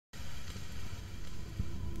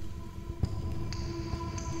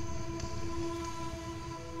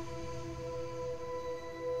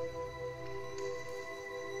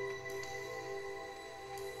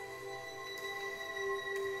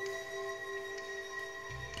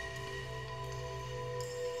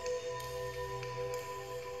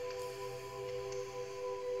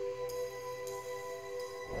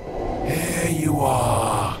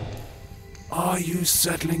you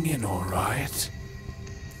settling in all right?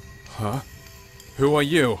 Huh? Who are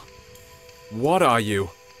you? What are you?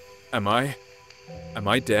 Am I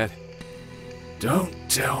dead? Don't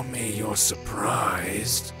tell me you're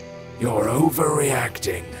surprised. You're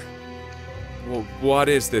overreacting. Well, what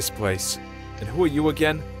is this place? And who are you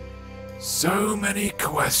again? So many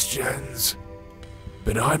questions,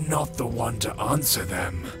 but I'm not the one to answer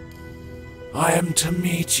them. I am to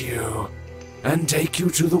meet you and take you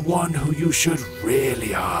to the one who you should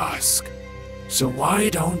really ask. So why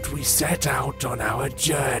don't we set out on our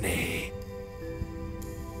journey?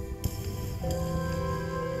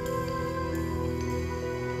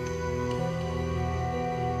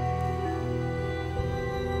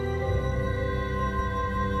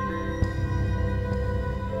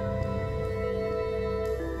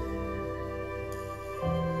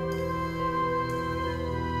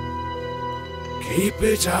 Keep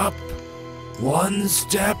it up, one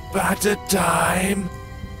step at a time.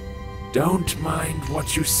 Don't mind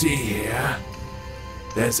what you see here.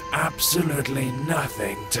 There's absolutely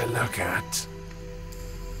nothing to look at.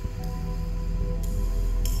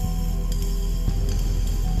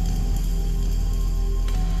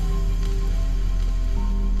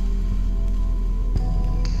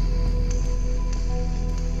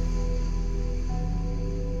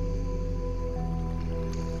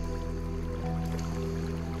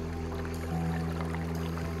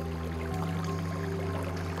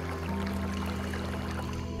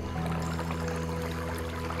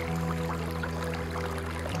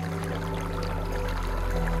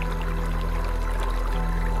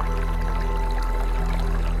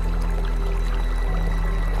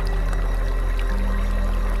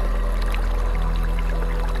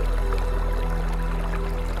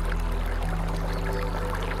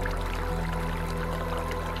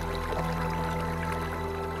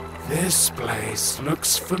 This place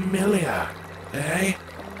looks familiar, eh?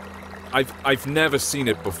 I've never seen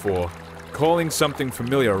it before. Calling something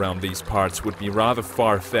familiar around these parts would be rather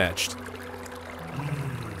far-fetched.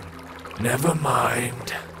 Never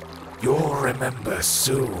mind. You'll remember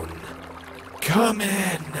soon. Come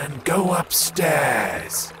in and go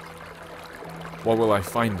upstairs. What will I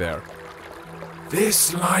find there?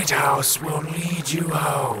 This lighthouse will lead you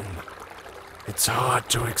home. It's hard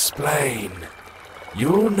to explain.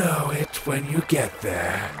 You'll know it when you get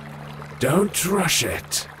there. Don't rush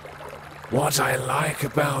it. What I like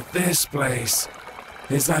about this place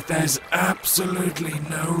is that there's absolutely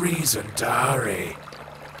no reason to hurry.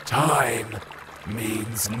 Time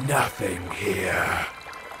means nothing here.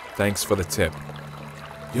 Thanks for the tip.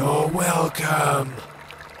 You're welcome.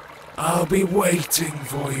 I'll be waiting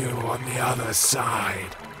for you on the other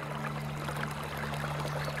side.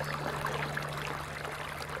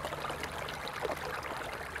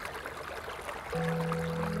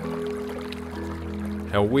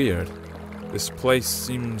 How weird. This place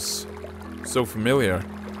seems so familiar.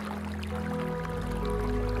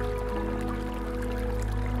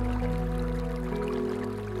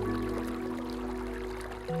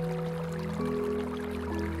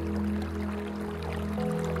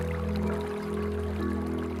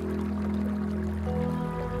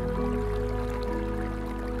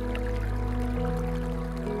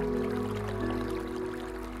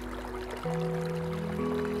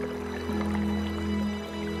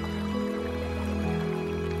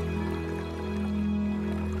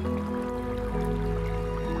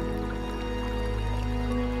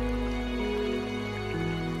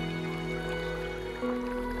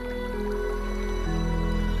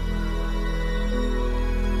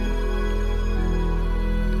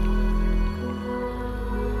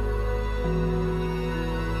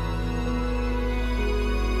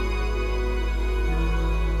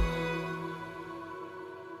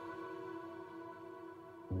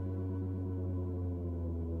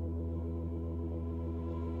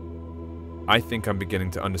 I think I'm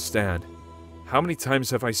beginning to understand. How many times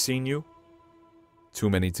have I seen you? Too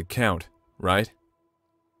many to count, right?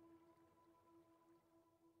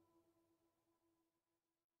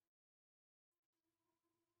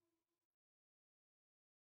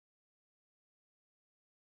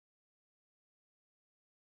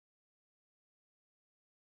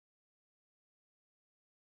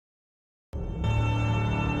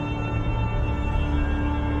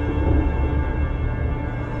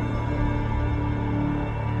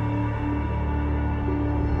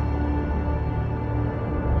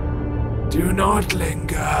 Do not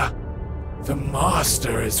linger. The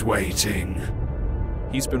master is waiting.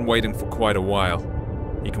 He's been waiting for quite a while.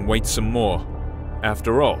 He can wait some more.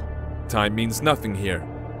 After all, time means nothing here.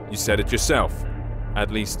 You said it yourself. At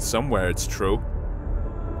least somewhere it's true.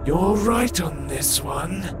 You're right on this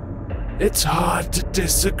one. It's hard to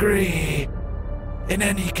disagree. In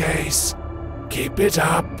any case, keep it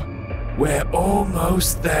up. We're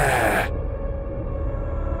almost there.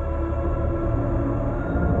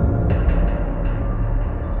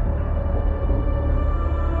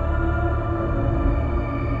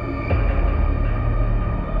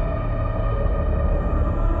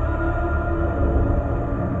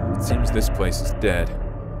 It seems this place is dead.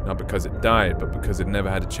 Not because it died, but because it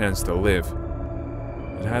never had a chance to live.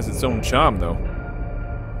 It has its own charm, though.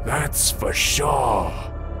 That's for sure.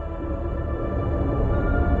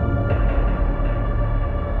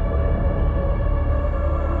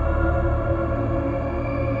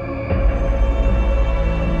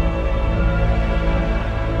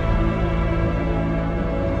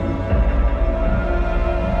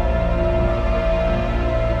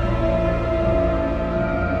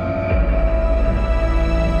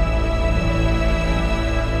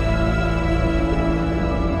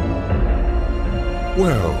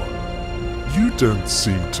 Well, you don't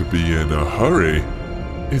seem to be in a hurry.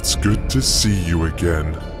 It's good to see you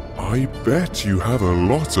again. I bet you have a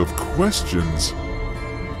lot of questions.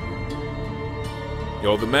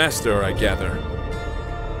 You're the master, I gather.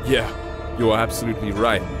 Yeah, you are absolutely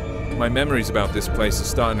right. My memories about this place are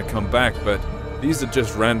starting to come back, but these are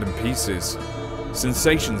just random pieces.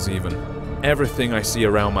 Sensations, even. Everything I see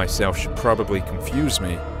around myself should probably confuse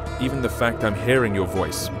me. Even the fact I'm hearing your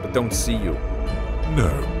voice, but don't see you.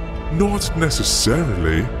 No, not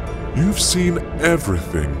necessarily. You've seen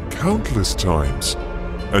everything countless times,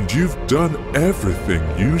 and you've done everything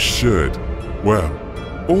you should. Well,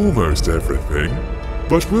 almost everything.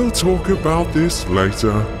 But we'll talk about this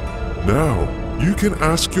later. Now, you can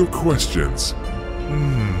ask your questions.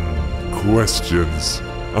 Questions.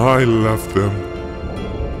 I love them.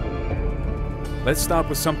 Let's start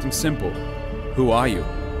with something simple. Who are you?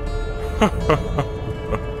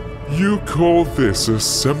 You call this a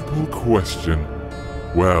simple question?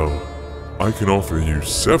 Well, I can offer you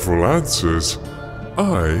several answers.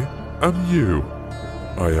 I am you.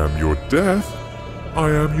 I am your death.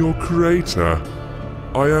 I am your creator.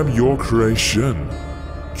 I am your creation.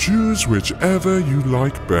 Choose whichever you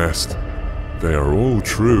like best. They are all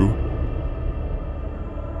true.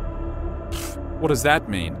 What does that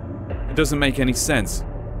mean? It doesn't make any sense.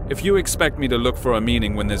 If you expect me to look for a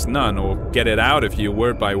meaning when there's none, or get it out of you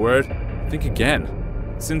word by word, think again.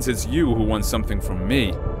 Since it's you who wants something from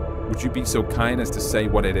me, would you be so kind as to say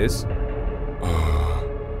what it is?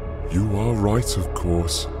 You are right, of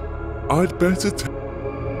course. I'd better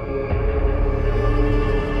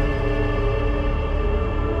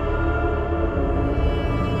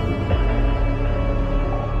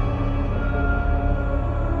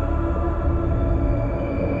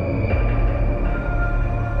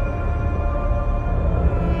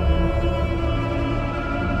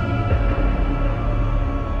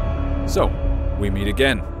So, we meet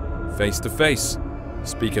again, face to face.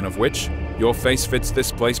 Speaking of which, your face fits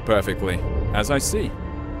this place perfectly, as I see.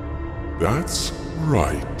 That's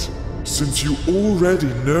right. Since you already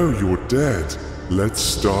know you're dead, let's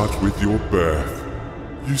start with your birth.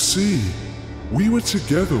 You see, we were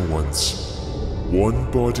together once.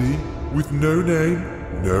 One body with no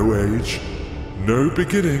name, no age, no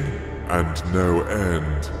beginning, and no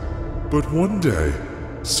end. But one day,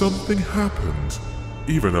 something happened.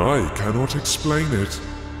 Even I cannot explain it.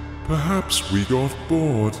 Perhaps we got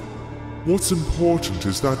bored. What's important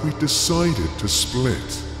is that we decided to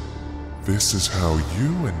split. This is how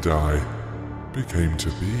you and I became to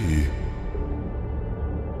be.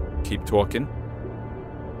 Keep talking.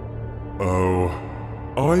 Oh,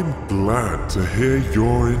 I'm glad to hear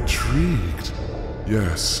you're intrigued.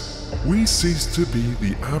 Yes, we ceased to be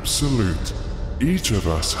the absolute. Each of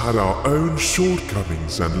us had our own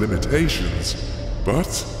shortcomings and limitations.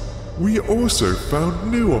 But we also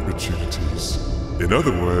found new opportunities. In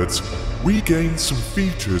other words, we gained some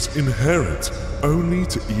features inherent only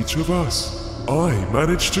to each of us. I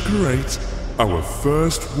managed to create our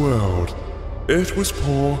first world. It was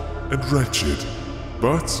poor and wretched,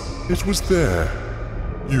 but it was there.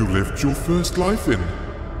 You lived your first life in.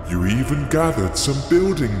 You even gathered some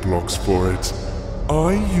building blocks for it.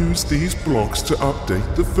 I used these blocks to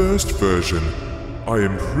update the first version. I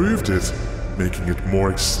improved it, making it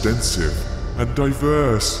more extensive and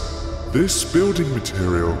diverse. This building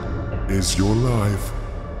material is your life,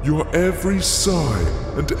 your every sigh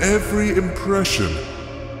and every impression.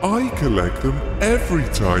 I collect them every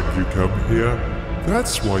time you come here.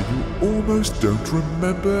 That's why you almost don't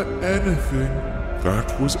remember anything.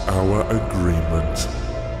 That was our agreement.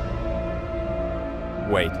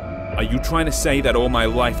 Wait, are you trying to say that all my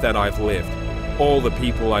life that I've lived, all the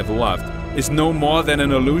people I've loved, is no more than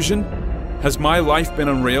an illusion? Has my life been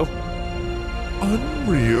unreal?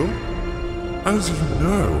 Unreal? As you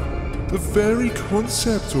know, the very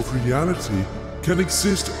concept of reality can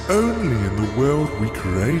exist only in the world we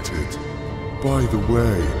created. By the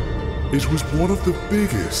way, it was one of the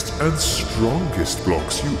biggest and strongest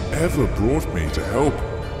blocks you ever brought me to help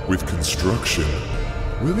with construction.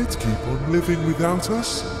 Will it keep on living without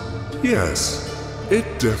us? Yes,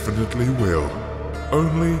 it definitely will.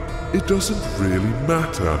 Only it doesn't really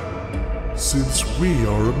matter, since we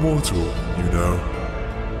are immortal, you know.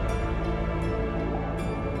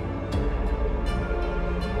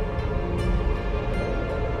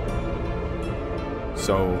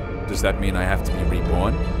 So, does that mean I have to be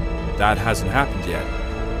reborn? That hasn't happened yet.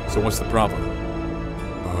 So what's the problem?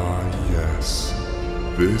 Ah, yes.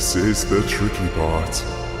 This is the tricky part.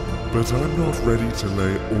 But I'm not ready to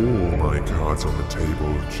lay all my cards on the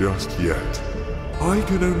table just yet. I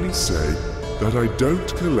can only say that I don't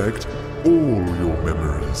collect all your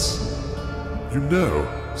memories. You know,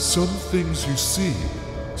 some things you see,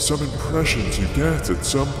 some impressions you get at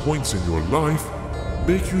some points in your life,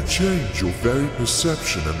 make you change your very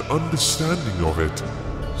perception and understanding of it.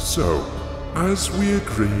 So, as we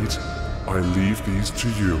agreed, I leave these to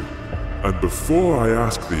you. And before I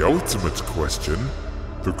ask the ultimate question,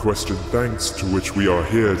 the question thanks to which we are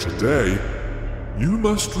here today, you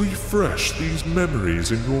must refresh these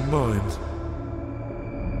memories in your mind.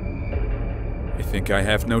 I think I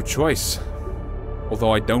have no choice.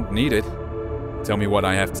 Although I don't need it. Tell me what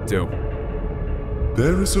I have to do.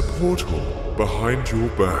 There is a portal behind your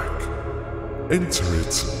back. Enter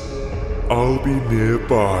it. I'll be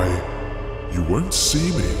nearby. You won't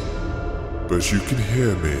see me, but you can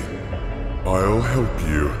hear me. I'll help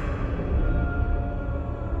you.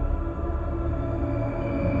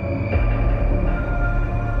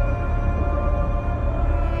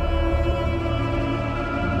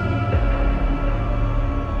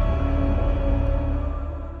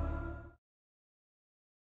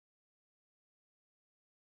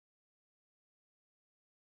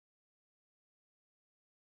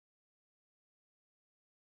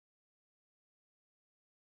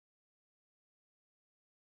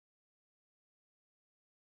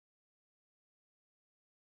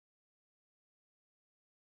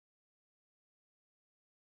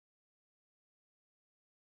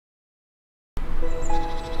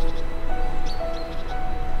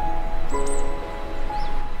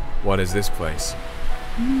 What is this place?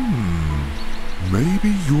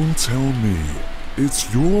 Maybe you'll tell me.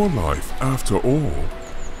 It's your life after all.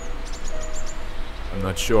 I'm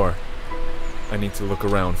not sure. I need to look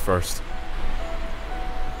around first.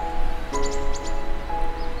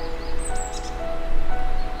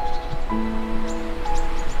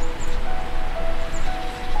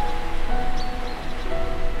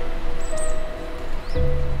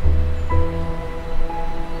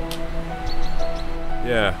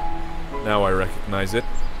 Yeah, now I recognize it.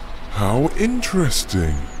 How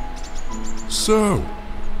interesting. So,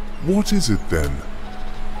 what is it then?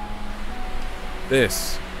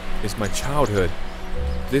 This is my childhood.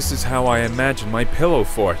 This is how I imagine my pillow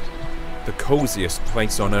fort. The coziest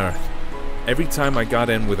place on earth. Every time I got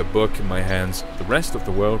in with a book in my hands, the rest of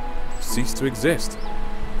the world ceased to exist.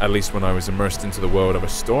 At least when I was immersed into the world of a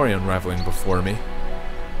story unraveling before me.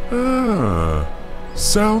 Ah,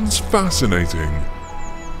 sounds fascinating.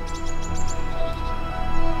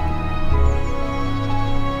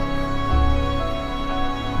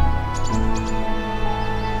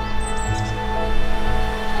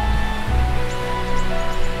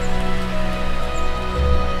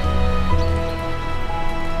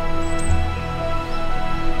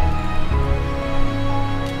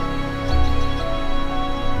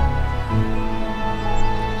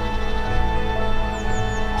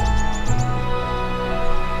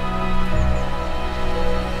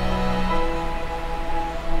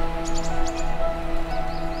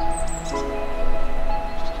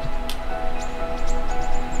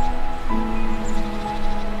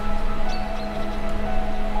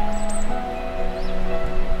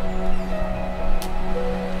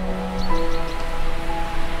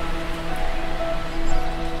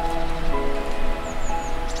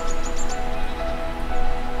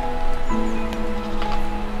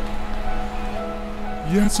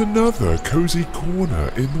 Yet another cozy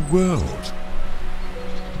corner in the world.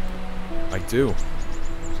 I do.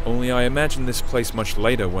 Only I imagined this place much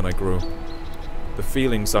later when I grew. The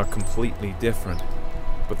feelings are completely different,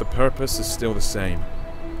 but the purpose is still the same.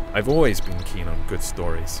 I've always been keen on good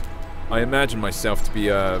stories. I imagine myself to be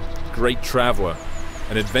a great traveler,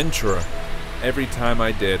 an adventurer. Every time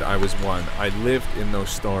I did, I was one. I lived in those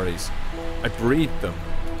stories. I breathed them,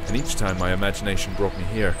 and each time my imagination brought me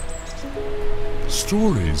here.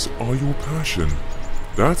 Stories are your passion.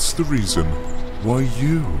 That's the reason why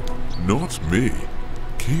you, not me,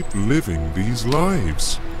 keep living these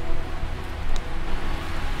lives.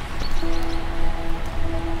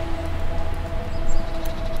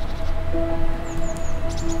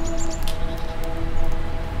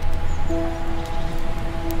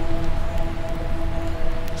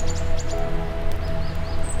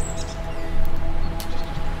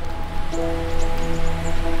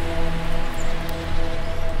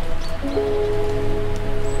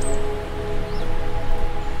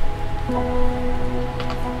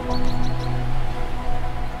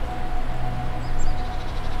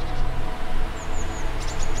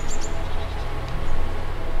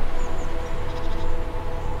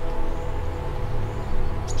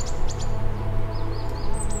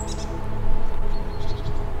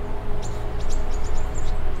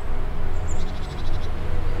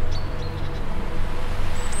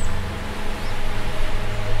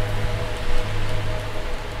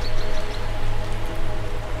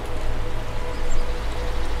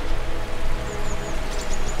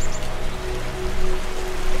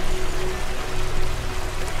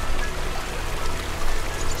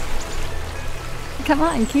 Come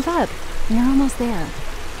on, keep up. You're almost there.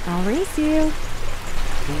 I'll race you.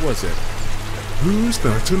 Who was it? Who's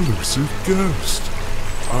that elusive ghost?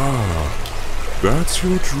 Ah, that's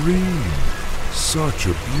your dream. Such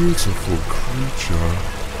a beautiful creature.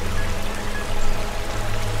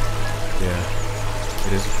 Yeah,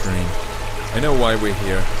 it is a dream. I know why we're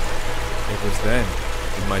here. It was then,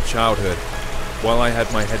 in my childhood, while I had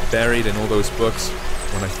my head buried in all those books,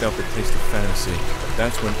 when I felt the taste of fantasy.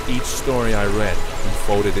 That's when each story I read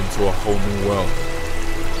unfolded into a whole new world.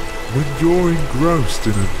 When you're engrossed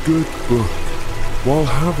in a good book, while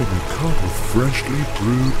having a cup of freshly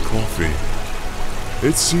brewed coffee,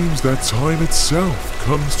 it seems that time itself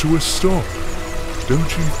comes to a stop,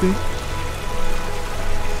 don't you think?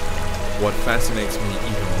 What fascinates me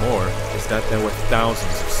even more is that there were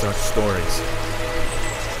thousands of such stories.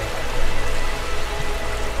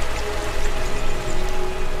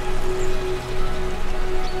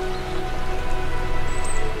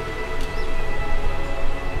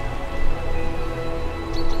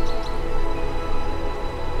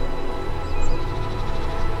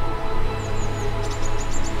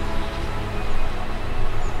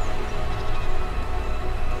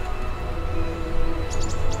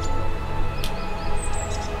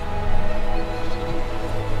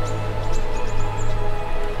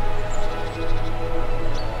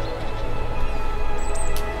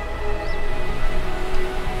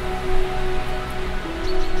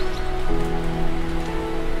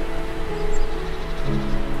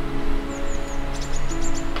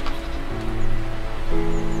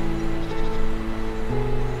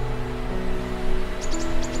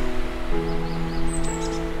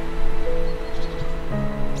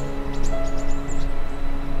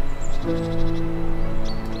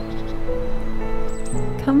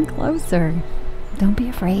 Come closer. Don't be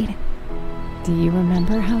afraid. Do you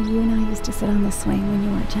remember how you and I used to sit on the swing when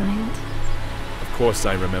you were a child? Of course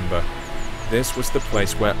I remember. This was the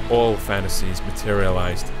place where all fantasies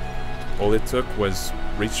materialized. All it took was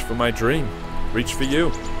reach for my dream, reach for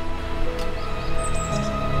you.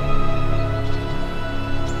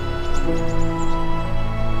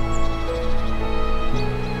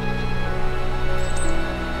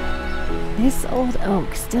 This old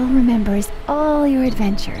oak still remembers all your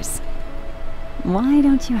adventures. Why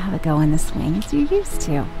don't you have a go on the swing as you used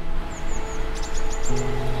to?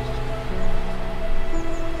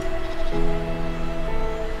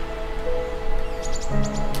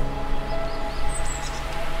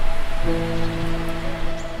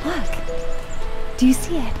 Look! Do you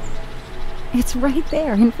see it? It's right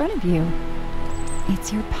there in front of you.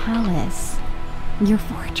 It's your palace, your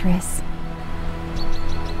fortress.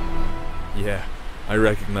 Yeah, I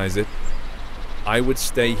recognize it. I would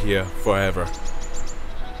stay here forever.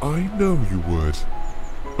 I know you would,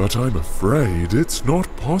 but I'm afraid it's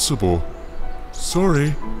not possible.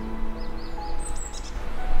 Sorry,